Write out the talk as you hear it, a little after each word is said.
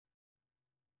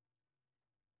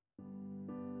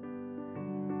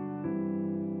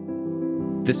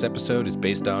This episode is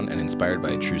based on and inspired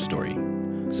by a true story.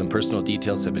 Some personal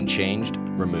details have been changed,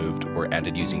 removed, or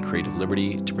added using creative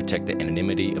liberty to protect the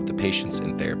anonymity of the patients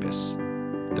and therapists.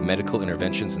 The medical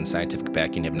interventions and scientific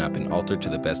backing have not been altered to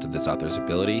the best of this author's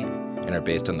ability and are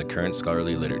based on the current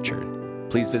scholarly literature.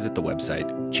 Please visit the website,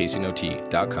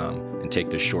 ChasingOT.com, and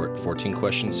take the short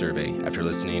 14-question survey after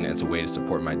listening as a way to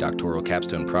support my doctoral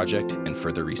capstone project and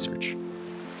further research.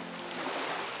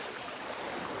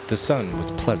 The sun was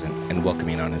pleasant and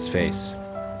welcoming on his face.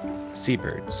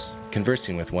 Seabirds,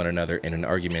 conversing with one another in an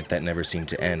argument that never seemed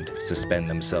to end, suspend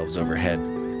themselves overhead.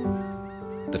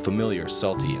 The familiar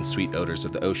salty and sweet odors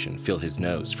of the ocean fill his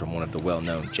nose from one of the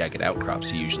well-known jagged outcrops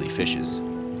he usually fishes.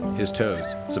 His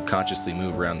toes subconsciously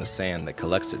move around the sand that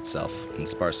collects itself in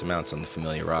sparse amounts on the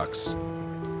familiar rocks.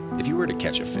 If you were to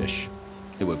catch a fish,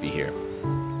 it would be here.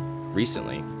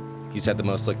 Recently, he's had the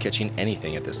most luck catching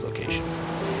anything at this location.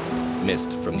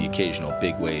 Mist from the occasional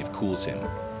big wave cools him,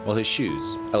 while his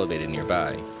shoes, elevated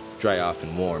nearby, dry off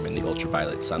and warm in the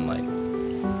ultraviolet sunlight.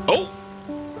 Oh!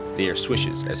 The air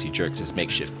swishes as he jerks his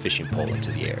makeshift fishing pole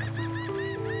into the air.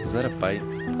 Was that a bite,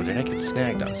 or did I get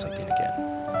snagged on something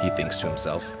again? He thinks to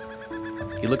himself.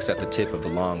 He looks at the tip of the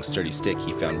long, sturdy stick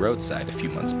he found roadside a few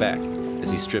months back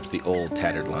as he strips the old,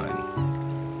 tattered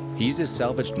line. He uses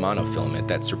salvaged monofilament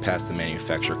that surpassed the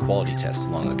manufacturer quality tests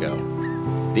long ago.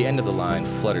 The end of the line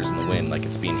flutters in the wind like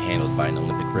it's being handled by an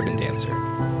Olympic ribbon dancer.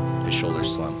 His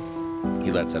shoulders slump. He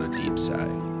lets out a deep sigh.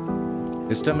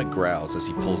 His stomach growls as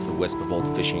he pulls the wisp of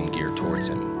old fishing gear towards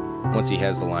him. Once he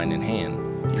has the line in hand,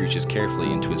 he reaches carefully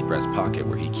into his breast pocket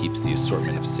where he keeps the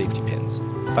assortment of safety pins,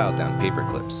 filed down paper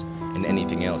clips, and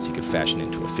anything else he could fashion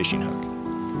into a fishing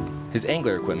hook. His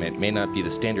angler equipment may not be the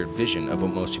standard vision of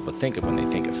what most people think of when they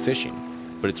think of fishing,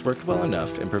 but it's worked well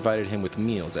enough and provided him with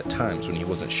meals at times when he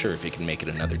wasn't sure if he could make it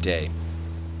another day.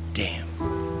 Damn,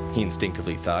 he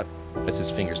instinctively thought, as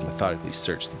his fingers methodically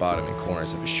searched the bottom and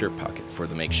corners of his shirt pocket for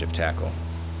the makeshift tackle.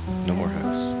 No more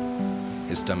hooks.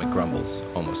 His stomach grumbles,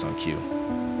 almost on cue.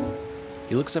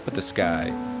 He looks up at the sky,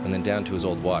 and then down to his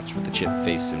old watch with the chipped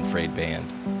face and frayed band.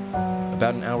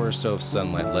 About an hour or so of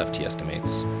sunlight left, he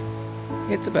estimates.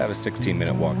 It's about a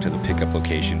 16-minute walk to the pickup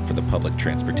location for the public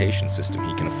transportation system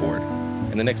he can afford,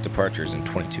 and the next departure is in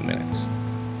 22 minutes.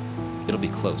 It'll be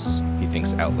close, he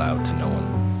thinks out loud to no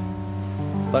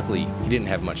one. Luckily, he didn't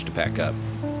have much to pack up.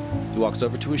 He walks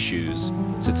over to his shoes,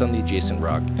 sits on the adjacent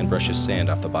rock, and brushes sand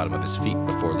off the bottom of his feet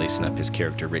before lacing up his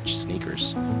character-rich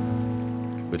sneakers.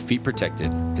 With feet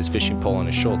protected, his fishing pole on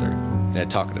his shoulder, and a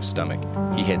talkative stomach,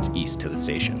 he heads east to the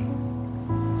station.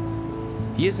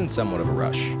 He is in somewhat of a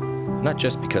rush, not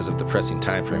just because of the pressing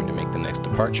time for him to make the next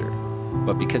departure,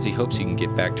 but because he hopes he can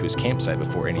get back to his campsite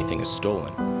before anything is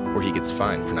stolen, or he gets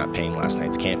fined for not paying last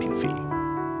night's camping fee.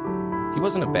 He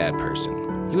wasn't a bad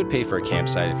person. He would pay for a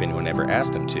campsite if anyone ever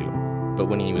asked him to, but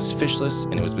when he was fishless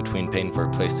and it was between paying for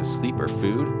a place to sleep or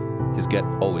food, his gut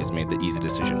always made the easy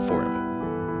decision for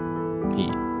him. He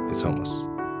is homeless.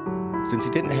 Since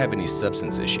he didn't have any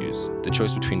substance issues, the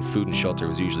choice between food and shelter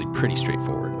was usually pretty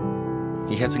straightforward.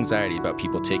 He has anxiety about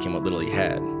people taking what little he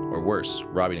had, or worse,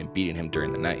 robbing and beating him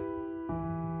during the night.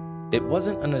 It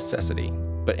wasn't a necessity,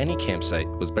 but any campsite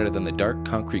was better than the dark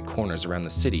concrete corners around the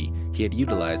city he had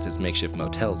utilized as makeshift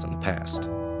motels in the past.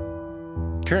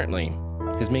 Currently,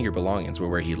 his meager belongings were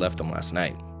where he left them last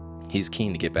night. He's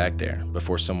keen to get back there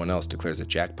before someone else declares a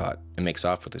jackpot and makes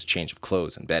off with his change of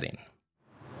clothes and bedding.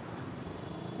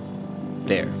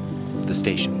 There, the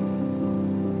station.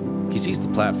 He sees the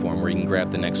platform where he can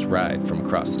grab the next ride from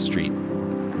across the street.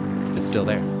 It's still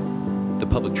there. The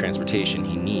public transportation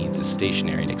he needs is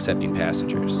stationary and accepting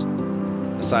passengers.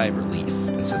 A sigh of relief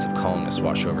and sense of calmness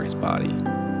wash over his body.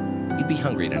 He'd be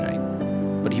hungry tonight,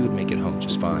 but he would make it home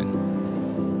just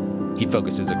fine. He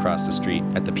focuses across the street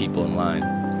at the people in line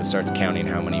and starts counting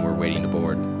how many were waiting to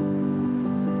board.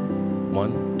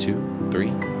 1, 2,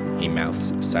 3, he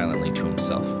mouths silently to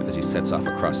himself as he sets off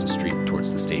across the street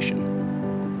towards the station.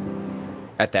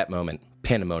 At that moment,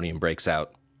 pandemonium breaks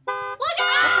out. Look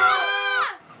out!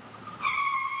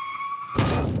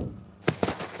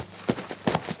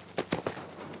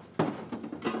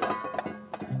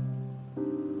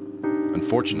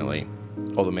 Unfortunately,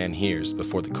 all the man hears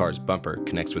before the car's bumper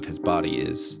connects with his body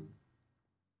is...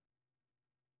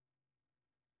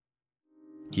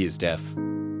 He is deaf,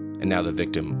 and now the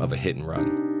victim of a hit and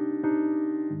run.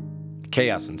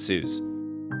 Chaos ensues.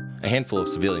 A handful of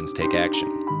civilians take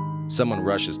action. Someone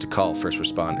rushes to call first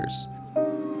responders.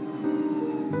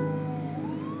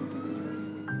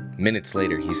 Minutes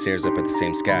later, he stares up at the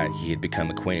same sky he had become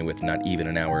acquainted with not even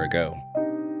an hour ago.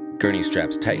 Gurney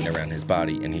straps tighten around his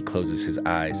body, and he closes his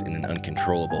eyes in an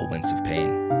uncontrollable wince of pain.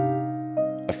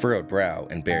 A furrowed brow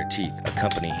and bare teeth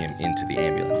accompany him into the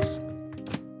ambulance.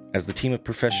 As the team of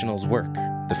professionals work,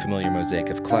 the familiar mosaic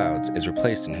of clouds is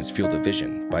replaced in his field of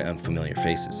vision by unfamiliar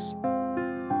faces.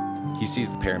 He sees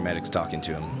the paramedics talking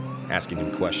to him, asking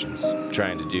him questions,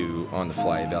 trying to do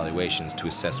on-the-fly evaluations to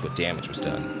assess what damage was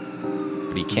done.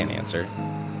 But he can't answer.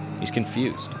 He's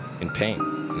confused, in pain,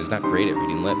 and is not great at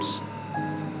reading lips.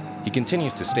 He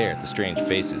continues to stare at the strange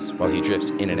faces while he drifts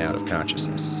in and out of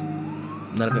consciousness.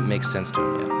 None of it makes sense to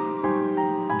him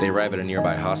yet. They arrive at a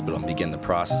nearby hospital and begin the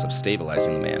process of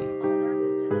stabilizing the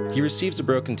man. He receives a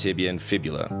broken tibia and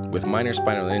fibula, with minor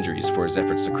spinal injuries for his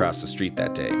efforts to cross the street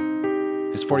that day.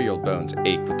 His 40-year-old bones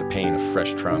ache with the pain of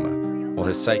fresh trauma, while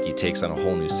his psyche takes on a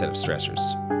whole new set of stressors.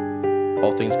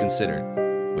 All things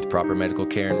considered, with proper medical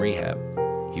care and rehab,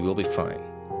 he will be fine.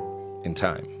 In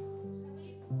time.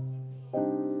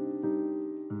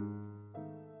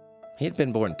 He had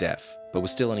been born deaf, but was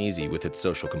still uneasy with its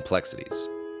social complexities.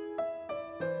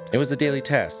 It was a daily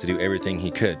task to do everything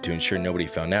he could to ensure nobody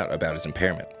found out about his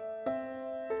impairment.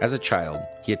 As a child,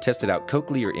 he had tested out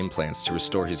cochlear implants to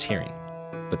restore his hearing,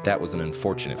 but that was an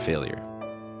unfortunate failure.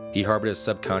 He harbored a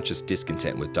subconscious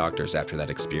discontent with doctors after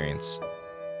that experience,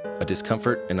 a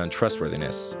discomfort and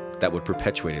untrustworthiness that would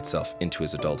perpetuate itself into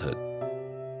his adulthood.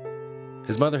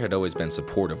 His mother had always been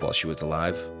supportive while she was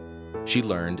alive. She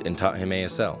learned and taught him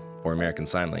ASL, or American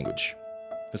Sign Language.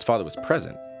 His father was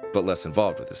present, but less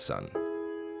involved with his son.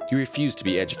 He refused to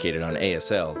be educated on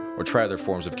ASL or try other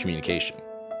forms of communication.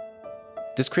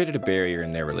 This created a barrier in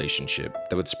their relationship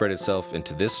that would spread itself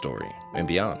into this story and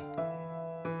beyond.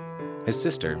 His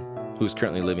sister, who was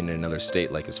currently living in another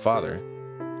state like his father,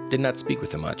 did not speak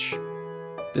with him much.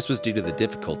 This was due to the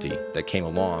difficulty that came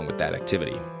along with that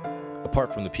activity.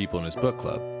 Apart from the people in his book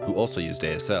club, who also used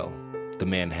ASL, the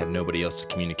man had nobody else to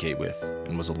communicate with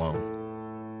and was alone.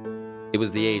 It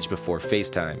was the age before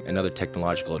FaceTime and other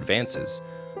technological advances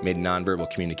made nonverbal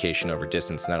communication over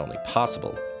distance not only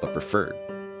possible, but preferred.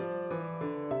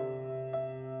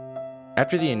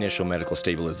 After the initial medical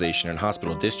stabilization and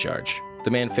hospital discharge,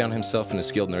 the man found himself in a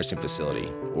skilled nursing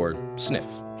facility, or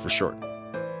SNF for short.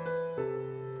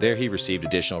 There he received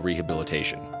additional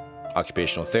rehabilitation,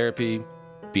 occupational therapy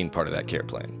being part of that care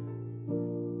plan.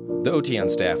 The OT on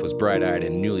staff was bright-eyed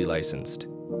and newly licensed.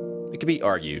 It could be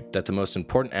argued that the most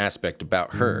important aspect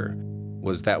about her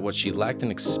was that what she lacked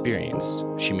in experience,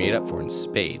 she made up for in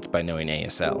spades by knowing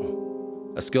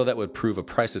ASL, a skill that would prove a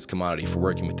priceless commodity for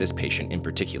working with this patient in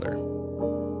particular.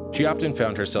 She often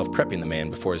found herself prepping the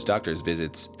man before his doctor's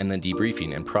visits and then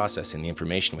debriefing and processing the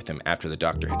information with him after the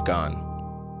doctor had gone.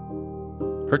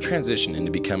 Her transition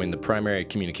into becoming the primary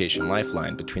communication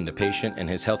lifeline between the patient and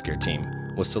his healthcare team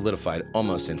was solidified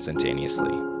almost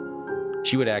instantaneously.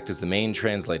 She would act as the main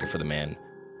translator for the man,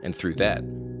 and through that,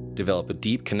 develop a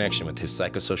deep connection with his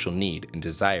psychosocial need and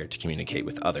desire to communicate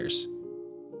with others.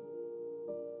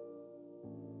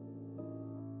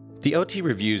 The OT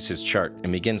reviews his chart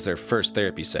and begins their first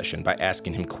therapy session by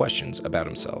asking him questions about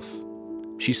himself.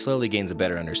 She slowly gains a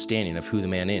better understanding of who the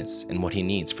man is and what he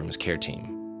needs from his care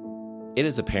team. It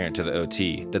is apparent to the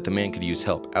OT that the man could use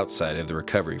help outside of the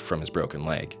recovery from his broken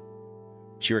leg.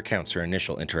 She recounts her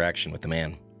initial interaction with the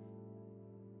man.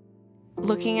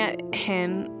 Looking at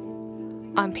him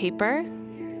on paper,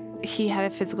 he had a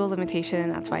physical limitation,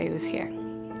 and that's why he was here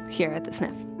at the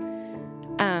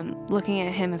SNF. Looking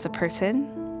at him as a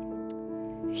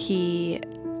person, he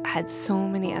had so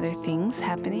many other things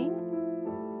happening.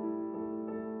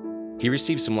 He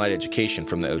receives some light education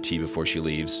from the OT before she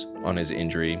leaves on his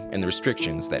injury and the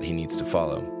restrictions that he needs to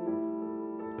follow.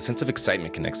 A sense of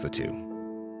excitement connects the two.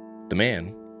 The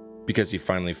man, because he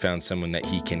finally found someone that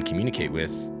he can communicate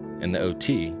with, and the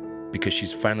OT, because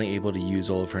she's finally able to use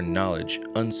all of her knowledge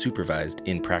unsupervised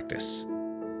in practice.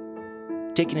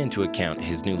 Taking into account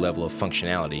his new level of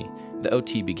functionality, the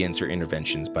OT begins her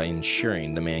interventions by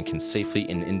ensuring the man can safely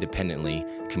and independently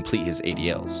complete his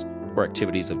ADLs, or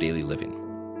activities of daily living.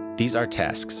 These are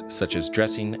tasks such as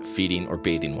dressing, feeding, or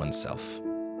bathing oneself.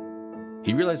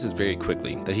 He realizes very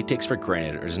quickly that he takes for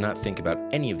granted or does not think about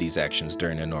any of these actions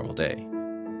during a normal day.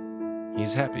 He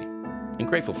is happy and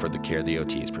grateful for the care the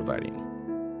OT is providing.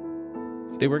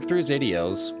 They work through his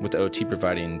ADLs, with the OT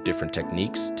providing different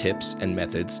techniques, tips, and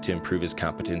methods to improve his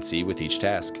competency with each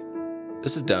task.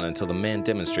 This is done until the man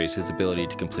demonstrates his ability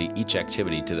to complete each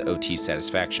activity to the OT's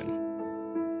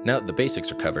satisfaction. Now that the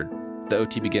basics are covered, the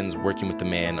OT begins working with the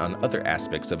man on other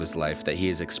aspects of his life that he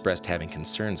has expressed having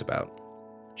concerns about.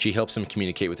 She helps him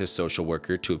communicate with his social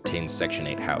worker to obtain Section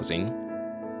 8 housing.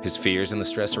 His fears and the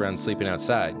stress around sleeping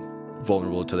outside,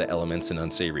 vulnerable to the elements and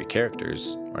unsavory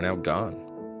characters, are now gone.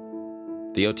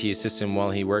 The OT assists him while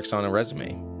he works on a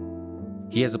resume.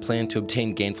 He has a plan to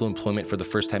obtain gainful employment for the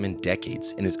first time in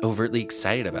decades and is overtly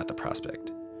excited about the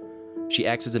prospect. She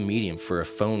acts as a medium for a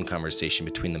phone conversation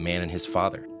between the man and his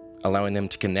father, allowing them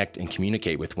to connect and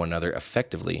communicate with one another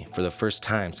effectively for the first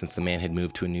time since the man had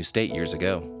moved to a new state years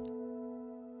ago.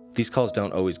 These calls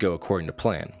don't always go according to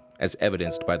plan, as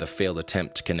evidenced by the failed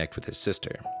attempt to connect with his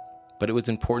sister, but it was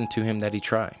important to him that he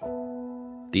try.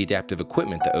 The adaptive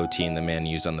equipment the OT and the man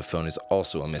use on the phone is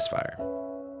also a misfire.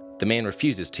 The man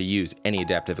refuses to use any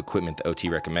adaptive equipment the OT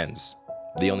recommends.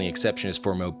 The only exception is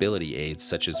for mobility aids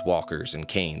such as walkers and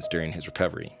canes during his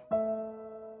recovery.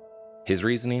 His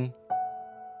reasoning?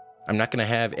 I'm not going to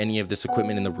have any of this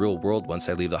equipment in the real world once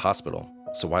I leave the hospital,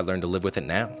 so why learn to live with it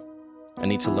now? I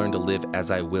need to learn to live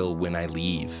as I will when I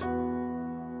leave.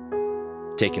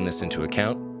 Taking this into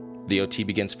account, the OT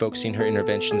begins focusing her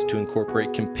interventions to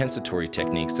incorporate compensatory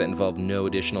techniques that involve no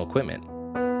additional equipment.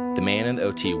 The man and the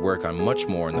OT work on much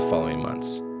more in the following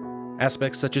months.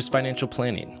 Aspects such as financial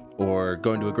planning, or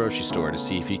going to a grocery store to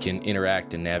see if he can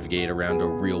interact and navigate around a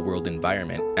real-world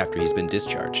environment after he's been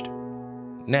discharged.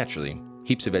 Naturally,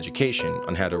 heaps of education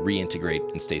on how to reintegrate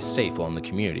and stay safe while in the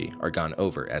community are gone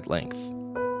over at length.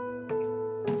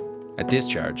 At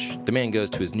discharge, the man goes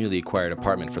to his newly acquired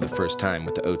apartment for the first time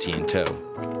with the OT in tow.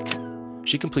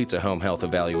 She completes a home health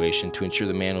evaluation to ensure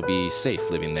the man will be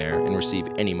safe living there and receive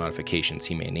any modifications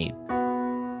he may need.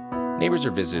 Neighbors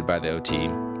are visited by the OT,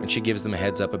 and she gives them a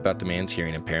heads up about the man's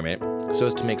hearing impairment so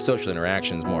as to make social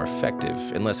interactions more effective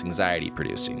and less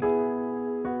anxiety-producing.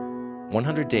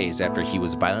 100 days after he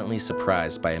was violently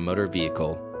surprised by a motor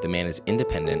vehicle, the man is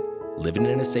independent, living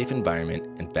in a safe environment,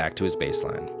 and back to his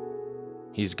baseline.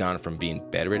 He's gone from being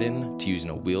bedridden to using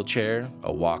a wheelchair,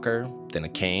 a walker, then a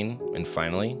cane, and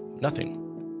finally, nothing.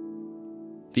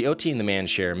 The OT and the man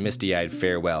share a misty-eyed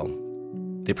farewell.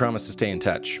 They promise to stay in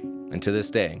touch, and to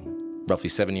this day, roughly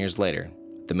 7 years later,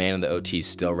 the man and the OT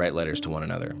still write letters to one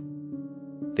another.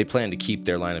 They plan to keep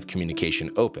their line of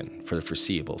communication open for the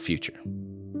foreseeable future.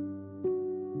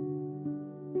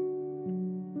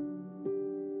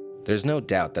 There's no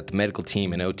doubt that the medical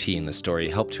team and OT in the story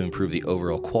helped to improve the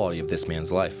overall quality of this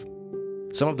man's life.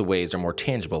 Some of the ways are more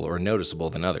tangible or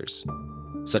noticeable than others,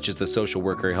 such as the social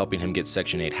worker helping him get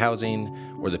Section 8 housing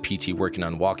or the PT working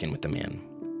on walking with the man.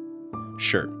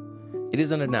 Sure, it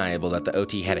is undeniable that the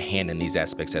OT had a hand in these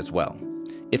aspects as well,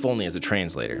 if only as a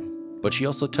translator, but she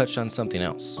also touched on something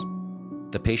else: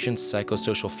 the patient's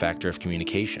psychosocial factor of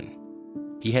communication.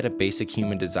 He had a basic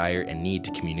human desire and need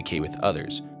to communicate with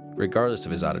others, regardless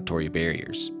of his auditory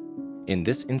barriers. In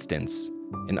this instance,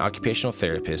 an occupational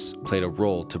therapist played a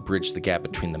role to bridge the gap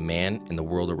between the man and the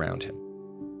world around him.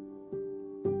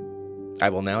 I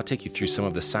will now take you through some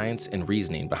of the science and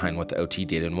reasoning behind what the OT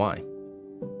did and why.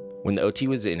 When the OT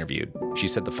was interviewed, she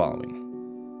said the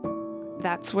following.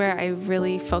 That's where I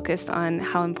really focused on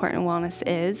how important wellness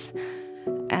is,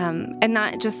 and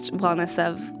not just wellness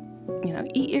of,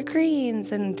 eat your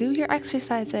greens and do your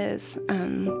exercises,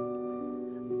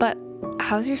 but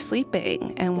how's your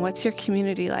sleeping, and what's your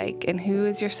community like, and who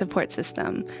is your support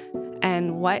system,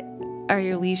 and what are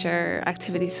your leisure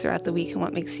activities throughout the week, and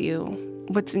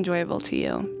what's enjoyable to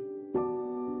you.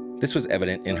 This was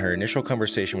evident in her initial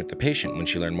conversation with the patient when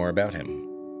she learned more about him.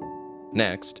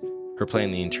 Next, her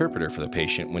playing the interpreter for the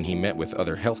patient when he met with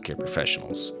other healthcare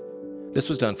professionals. This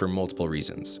was done for multiple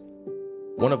reasons,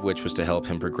 one of which was to help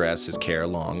him progress his care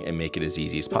along and make it as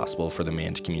easy as possible for the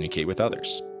man to communicate with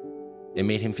others. It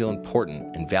made him feel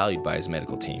important and valued by his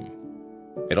medical team.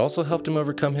 It also helped him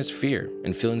overcome his fear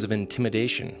and feelings of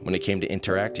intimidation when it came to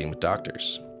interacting with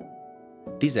doctors.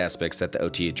 These aspects that the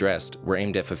OT addressed were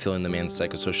aimed at fulfilling the man's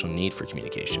psychosocial need for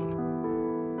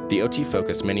communication. The OT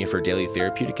focused many of her daily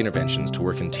therapeutic interventions to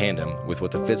work in tandem with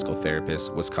what the physical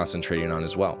therapist was concentrating on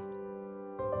as well.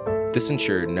 This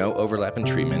ensured no overlap in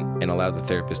treatment and allowed the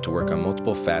therapist to work on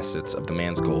multiple facets of the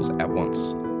man's goals at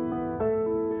once.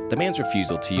 The man's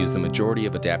refusal to use the majority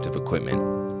of adaptive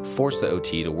equipment forced the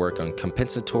OT to work on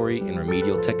compensatory and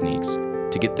remedial techniques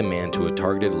to get the man to a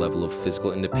targeted level of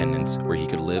physical independence where he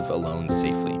could live alone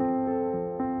safely.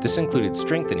 This included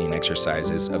strengthening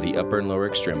exercises of the upper and lower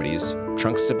extremities,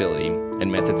 trunk stability,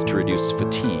 and methods to reduce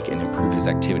fatigue and improve his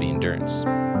activity endurance.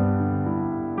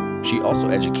 She also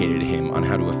educated him on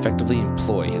how to effectively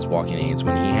employ his walking aids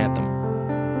when he had them.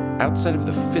 Outside of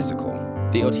the physical,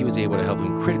 the OT was able to help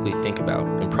him critically think about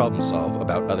and problem solve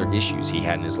about other issues he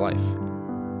had in his life.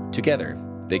 Together,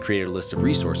 they created a list of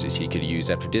resources he could use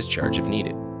after discharge if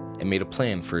needed, and made a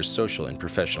plan for his social and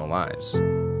professional lives.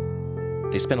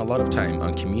 They spent a lot of time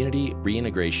on community,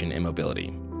 reintegration, and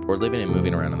mobility, or living and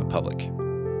moving around in the public.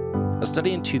 A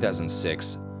study in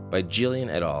 2006 by Jillian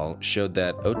et al. Showed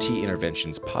that OT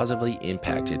interventions positively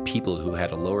impacted people who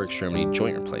had a lower extremity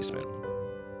joint replacement.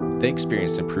 They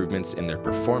experienced improvements in their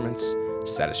performance,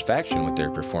 satisfaction with their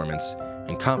performance,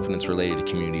 and confidence related to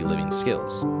community living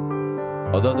skills.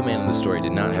 Although the man in the story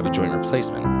did not have a joint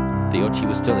replacement, the OT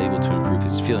was still able to improve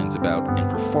his feelings about and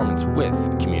performance with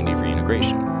community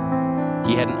reintegration.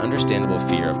 He had an understandable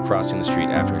fear of crossing the street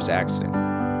after his accident,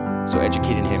 so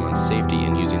educating him on safety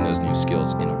and using those new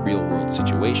skills in real-world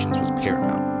situations was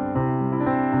paramount.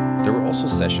 There were also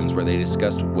sessions where they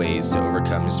discussed ways to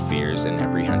overcome his fears and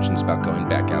apprehensions about going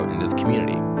back out into the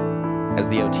community. As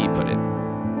the OT put it,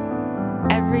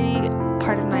 every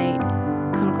part of my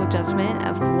clinical judgment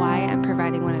of why I'm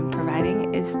providing what I'm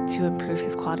providing is to improve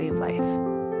his quality of life.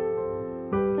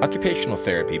 Occupational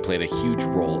therapy played a huge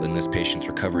role in this patient's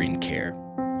recovery and care,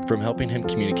 from helping him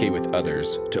communicate with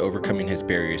others to overcoming his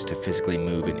barriers to physically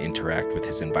move and interact with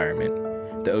his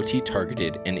environment. The OT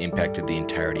targeted and impacted the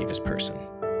entirety of his person.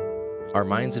 Our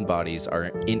minds and bodies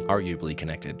are inarguably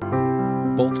connected.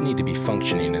 Both need to be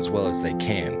functioning as well as they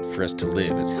can for us to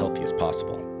live as healthy as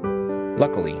possible.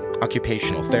 Luckily,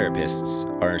 occupational therapists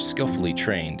are skillfully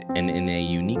trained and in a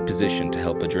unique position to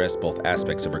help address both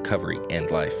aspects of recovery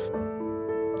and life.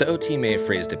 The OT may have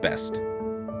phrased it best.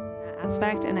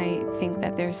 Aspect, and I think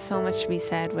that there's so much to be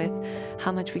said with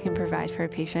how much we can provide for a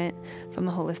patient from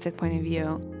a holistic point of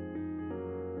view.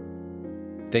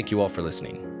 Thank you all for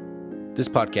listening. This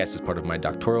podcast is part of my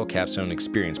doctoral capstone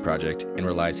experience project and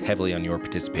relies heavily on your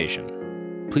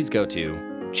participation. Please go to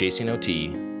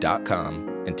ChasingOT.com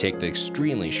and take the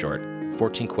extremely short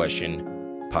 14-question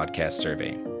podcast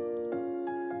survey.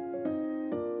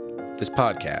 This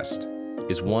podcast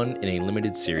is one in a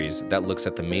limited series that looks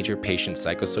at the major patient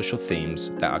psychosocial themes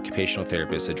that occupational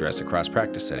therapists address across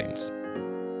practice settings.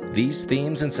 These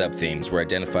themes and sub-themes were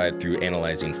identified through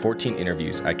analyzing 14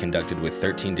 interviews I conducted with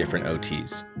 13 different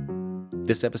OTs.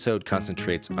 This episode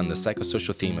concentrates on the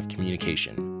psychosocial theme of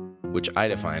communication, which I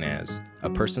define as a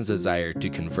person's desire to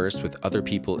converse with other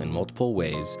people in multiple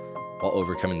ways while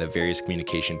overcoming the various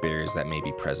communication barriers that may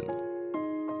be present.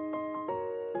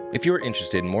 If you are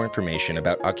interested in more information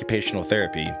about occupational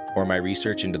therapy or my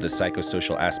research into the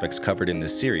psychosocial aspects covered in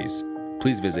this series,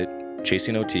 please visit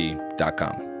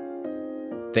ChasingOT.com.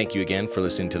 Thank you again for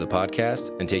listening to the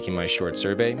podcast and taking my short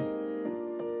survey.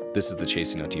 This is the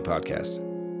Chasing OT Podcast.